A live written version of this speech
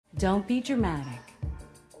Don't be dramatic.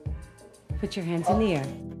 Put your hands in the air.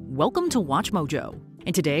 Welcome to Watch Mojo.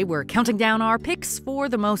 And today we're counting down our picks for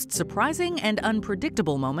the most surprising and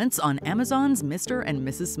unpredictable moments on Amazon's Mr. and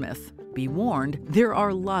Mrs. Smith. Be warned, there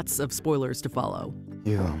are lots of spoilers to follow.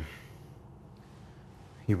 You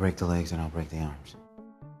break the legs and I'll break the arms.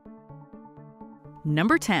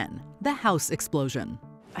 Number 10. The house explosion.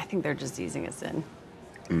 I think they're just easing us in.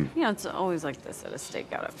 You know, it's always like this at a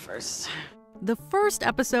stakeout at first. The first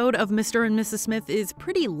episode of Mr. and Mrs. Smith is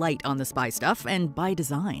pretty light on the spy stuff, and by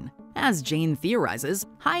design. As Jane theorizes,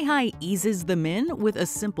 Hi eases them in with a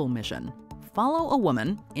simple mission. Follow a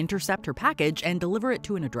woman, intercept her package, and deliver it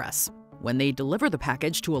to an address. When they deliver the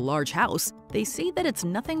package to a large house, they see that it's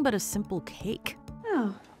nothing but a simple cake.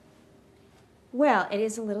 Oh. Well, it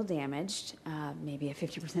is a little damaged. Maybe a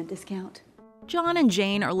 50% discount. John and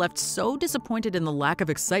Jane are left so disappointed in the lack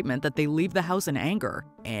of excitement that they leave the house in anger,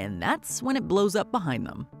 and that's when it blows up behind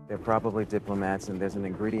them. They're probably diplomats, and there's an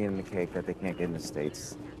ingredient in the cake that they can't get in the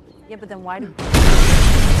States. Yeah, but then why do...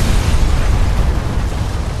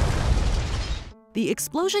 The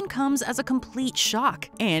explosion comes as a complete shock,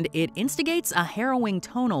 and it instigates a harrowing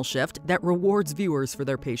tonal shift that rewards viewers for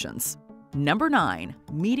their patience. Number 9.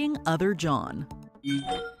 Meeting other John.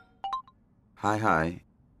 Hi.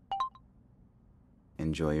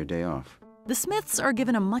 Enjoy your day off. The Smiths are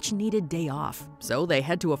given a much-needed day off, so they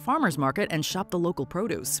head to a farmer's market and shop the local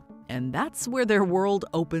produce. And that's where their world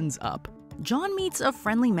opens up. John meets a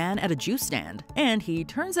friendly man at a juice stand, and he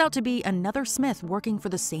turns out to be another Smith working for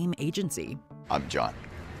the same agency. I'm John.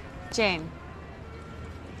 Jane.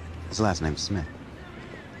 His last name's Smith.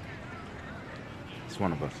 It's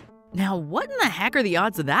one of us. Now, what in the heck are the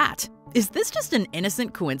odds of that? Is this just an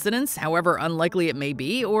innocent coincidence, however unlikely it may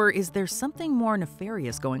be, or is there something more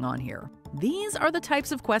nefarious going on here? These are the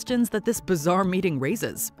types of questions that this bizarre meeting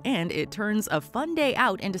raises, and it turns a fun day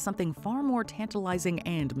out into something far more tantalizing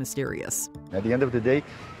and mysterious. At the end of the day,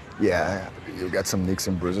 yeah, you got some nicks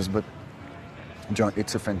and bruises, but John,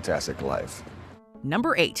 it's a fantastic life.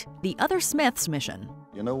 Number 8. The other Smith's mission.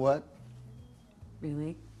 You know what?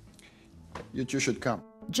 Really? You two should come.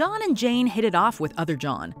 John and Jane hit it off with other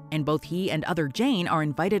John, and both he and other Jane are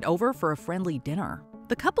invited over for a friendly dinner.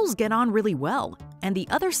 The couples get on really well, and the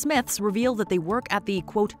other Smiths reveal that they work at the,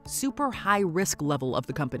 quote, super high-risk level of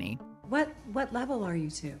the company. What level are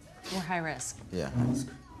you two? We're high risk. Yeah.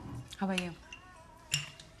 How about you?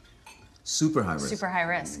 Super high risk. Super high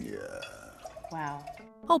risk. Yeah. Wow.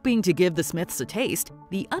 Hoping to give the Smiths a taste,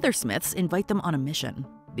 the other Smiths invite them on a mission.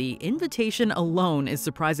 The invitation alone is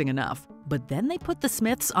surprising enough, but then they put the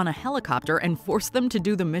Smiths on a helicopter and force them to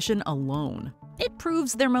do the mission alone. It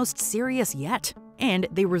proves their most serious yet, and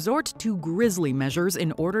they resort to grisly measures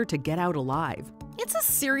in order to get out alive. It's a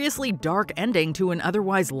seriously dark ending to an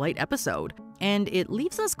otherwise light episode, and it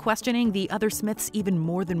leaves us questioning the other Smiths even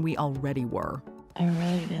more than we already were. I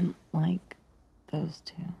really didn't like those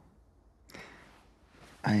two.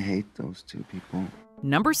 I hate those two people.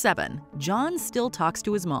 Number 7. John still talks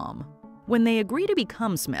to his mom. When they agree to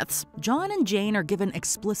become Smiths, John and Jane are given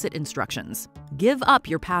explicit instructions. Give up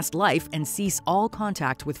your past life and cease all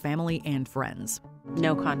contact with family and friends.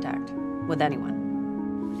 No contact with anyone.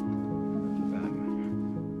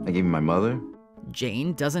 I gave you my mother.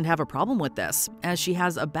 Jane doesn't have a problem with this, as she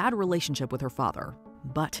has a bad relationship with her father.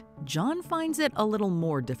 But John finds it a little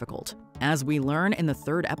more difficult. As we learn in the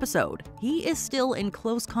 3rd episode, he is still in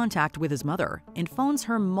close contact with his mother and phones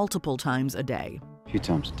her multiple times a day. A few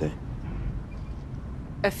times a day.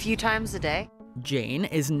 A few times a day? Jane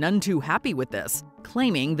is none too happy with this,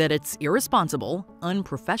 claiming that it's irresponsible,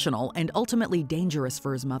 unprofessional, and ultimately dangerous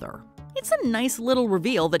for his mother. It's a nice little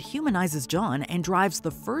reveal that humanizes John and drives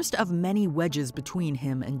the first of many wedges between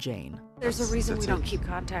him and Jane. There's a reason we don't keep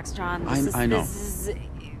contacts, John. I know.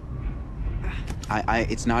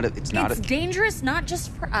 It's dangerous not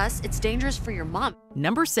just for us, it's dangerous for your mom.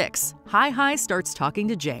 Number 6. Hi starts talking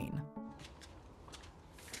to Jane.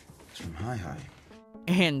 It's from Hi.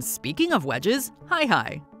 And speaking of wedges,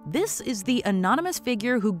 Hi. This is the anonymous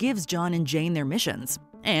figure who gives John and Jane their missions.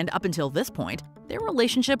 And up until this point, their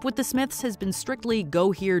relationship with the Smiths has been strictly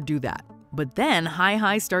go here, do that. But then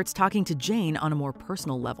Hi starts talking to Jane on a more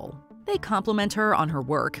personal level. They compliment her on her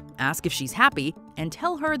work, ask if she's happy, and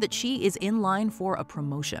tell her that she is in line for a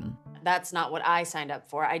promotion. That's not what I signed up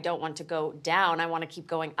for. I don't want to go down. I want to keep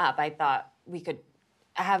going up. I thought we could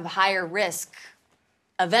have higher risk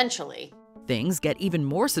eventually. Things get even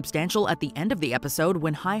more substantial at the end of the episode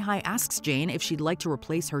when Hi asks Jane if she'd like to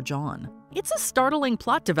replace her John. It's a startling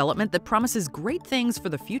plot development that promises great things for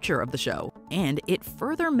the future of the show, and it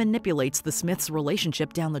further manipulates the Smiths'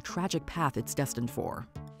 relationship down the tragic path it's destined for.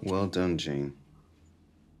 Well done, Jane.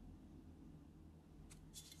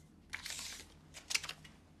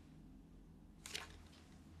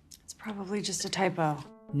 probably just a typo.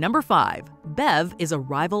 Number 5, Bev is a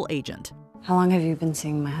rival agent. How long have you been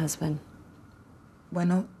seeing my husband? We're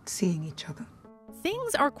not seeing each other.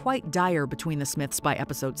 Things are quite dire between the Smiths by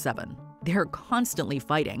episode 7. They're constantly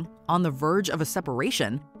fighting, on the verge of a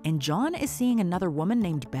separation, and John is seeing another woman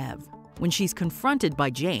named Bev. When she's confronted by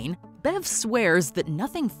Jane, Bev swears that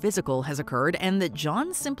nothing physical has occurred and that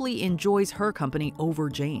John simply enjoys her company over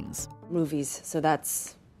Jane's. Movies. So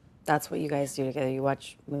that's what you guys do together. You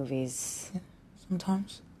watch movies. Yeah,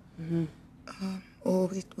 sometimes. Or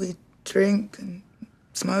we drink and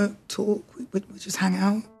smoke, talk, we just hang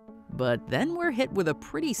out. But then we're hit with a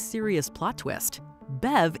pretty serious plot twist.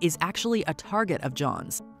 Bev is actually a target of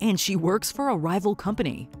John's, and she works for a rival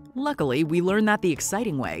company. Luckily, we learn that the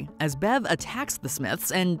exciting way, as Bev attacks the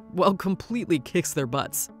Smiths and, well, completely kicks their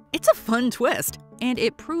butts. It's a fun twist, and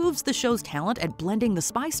it proves the show's talent at blending the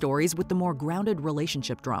spy stories with the more grounded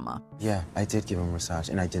relationship drama. Yeah, I did give him a massage,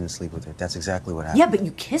 and I didn't sleep with her. That's exactly what happened. Yeah, but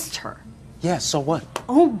you kissed her. Yeah, so what?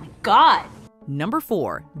 Oh my God. Number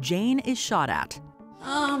 4, Jane is shot at.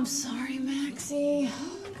 Oh, I'm sorry, Maxie.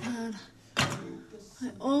 God. I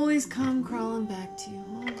always come crawling back to you,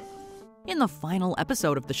 huh? In the final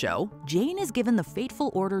episode of the show, Jane is given the fateful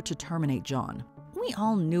order to terminate John. We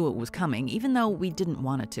all knew it was coming, even though we didn't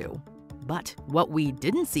want it to. But what we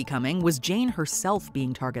didn't see coming was Jane herself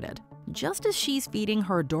being targeted. Just as she's feeding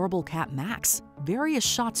her adorable cat Max, various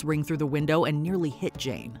shots ring through the window and nearly hit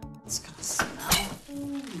Jane. It's gonna smell.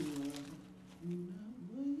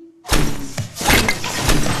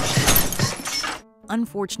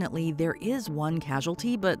 Unfortunately, there is one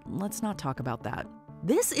casualty, but let's not talk about that.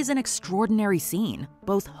 This is an extraordinary scene,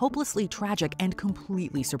 both hopelessly tragic and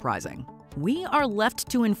completely surprising. We are left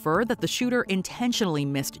to infer that the shooter intentionally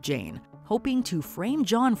missed Jane, hoping to frame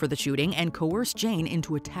John for the shooting and coerce Jane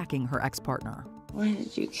into attacking her ex-partner. Why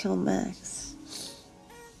did you kill Max?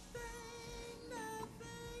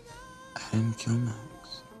 I didn't kill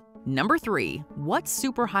Max. Number 3, what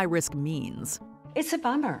super high risk means. It's a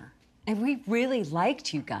bummer. And we really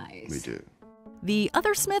liked you guys. We do. The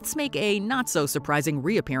other Smiths make a not-so-surprising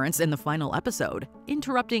reappearance in the final episode,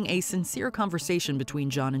 interrupting a sincere conversation between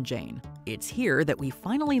John and Jane. It's here that we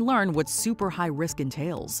finally learn what super high risk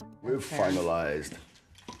entails. We've finalized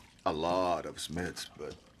a lot of Smiths,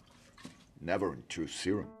 but never in truth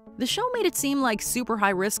serum. The show made it seem like super high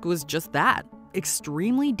risk was just that,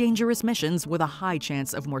 extremely dangerous missions with a high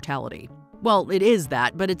chance of mortality. Well, it is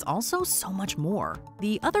that, but it's also so much more.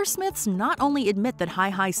 The other Smiths not only admit that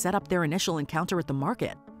Hi-Hi set up their initial encounter at the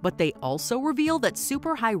market, but they also reveal that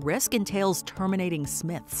super high risk entails terminating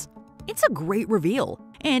Smiths. It's a great reveal,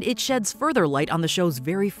 and it sheds further light on the show's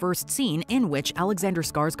very first scene in which Alexander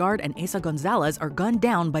Skarsgård and Asa Gonzalez are gunned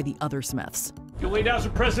down by the other Smiths. You lay down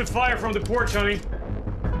suppressive fire from the porch, honey.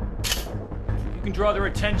 You can draw their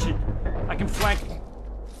attention. I can flank.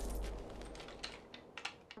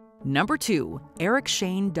 Number 2, Eric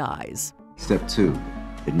Shane dies. Step 2,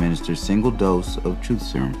 administer single dose of truth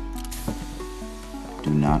serum.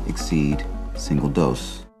 Do not exceed single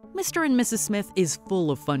dose. Mr. and Mrs. Smith is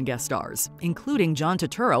full of fun guest stars, including John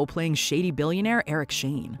Turturro playing shady billionaire Eric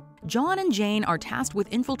Shane. John and Jane are tasked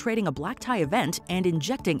with infiltrating a black tie event and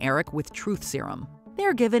injecting Eric with truth serum.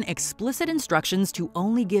 They're given explicit instructions to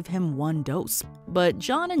only give him 1 dose, but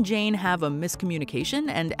John and Jane have a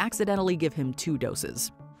miscommunication and accidentally give him 2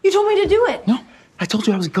 doses. You told me to do it. No, I told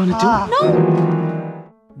you I was gonna do it.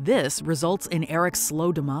 No. This results in Eric's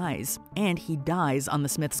slow demise, and he dies on the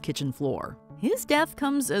Smith's kitchen floor. His death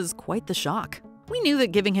comes as quite the shock. We knew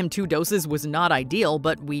that giving him 2 doses was not ideal,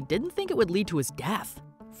 but we didn't think it would lead to his death.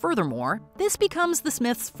 Furthermore, this becomes the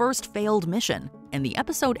Smiths' first failed mission, and the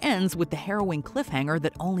episode ends with the harrowing cliffhanger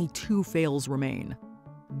that only 2 fails remain.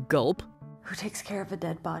 Gulp. Who takes care of a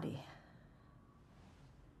dead body?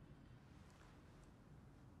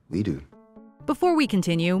 We do. Before we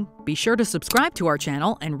continue, be sure to subscribe to our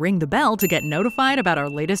channel and ring the bell to get notified about our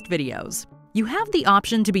latest videos. You have the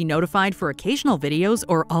option to be notified for occasional videos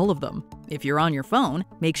or all of them. If you're on your phone,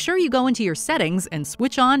 make sure you go into your settings and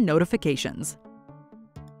switch on notifications.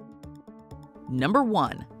 Number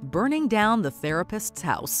 1, burning down the therapist's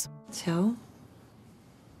house. So,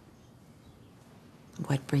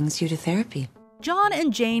 what brings you to therapy? John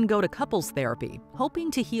and Jane go to couples therapy, hoping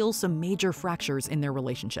to heal some major fractures in their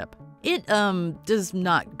relationship. It, does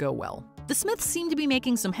not go well. The Smiths seem to be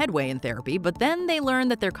making some headway in therapy, but then they learn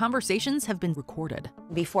that their conversations have been recorded.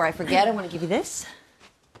 Before I forget, I want to give you this.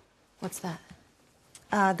 What's that?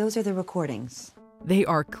 Those are the recordings. They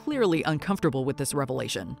are clearly uncomfortable with this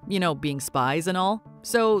revelation, being spies and all.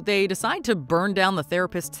 So they decide to burn down the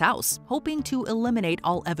therapist's house, hoping to eliminate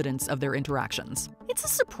all evidence of their interactions. It's a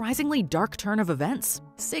surprisingly dark turn of events,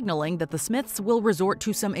 signaling that the Smiths will resort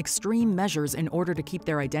to some extreme measures in order to keep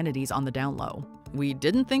their identities on the down low. We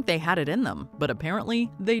didn't think they had it in them, but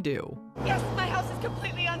apparently they do. Yes, my house is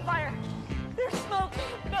completely on fire. There's smoke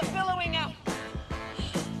billowing out.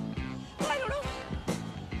 I don't know.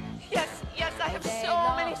 Yes, I have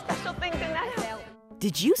so many special things in that house.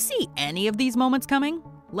 Did you see any of these moments coming?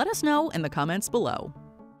 Let us know in the comments below.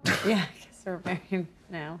 Yeah, I guess we're married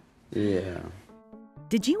now. Yeah.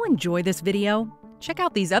 Did you enjoy this video? Check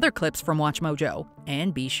out these other clips from WatchMojo,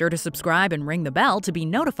 and be sure to subscribe and ring the bell to be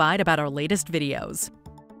notified about our latest videos.